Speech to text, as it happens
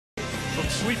from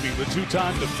sweeping the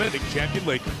two-time defending champion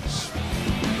Lakers.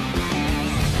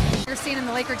 You're seeing in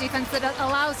the Laker defense that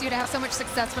allows you to have so much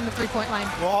success from the three-point line.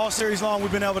 Well, all series long,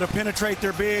 we've been able to penetrate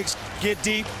their bigs, get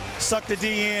deep, suck the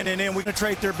D in, and then we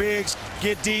penetrate their bigs,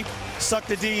 get deep, suck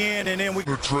the D in, and then we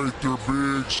penetrate their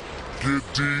bigs, get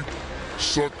deep,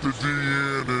 suck the D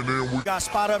in, and then we got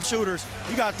spot-up shooters.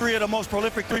 You got three of the most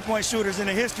prolific three-point shooters in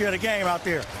the history of the game out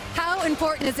there. How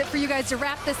important is it for you guys to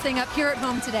wrap this thing up here at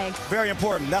home today? Very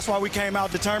important. That's why we came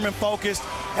out determined, focused,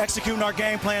 executing our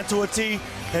game plan to a T,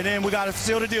 and then we got to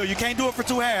seal the deal. You can't do it for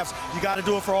two halves. You got to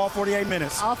do it for all 48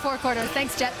 minutes. All four quarters.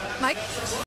 Thanks, Jet. Mike?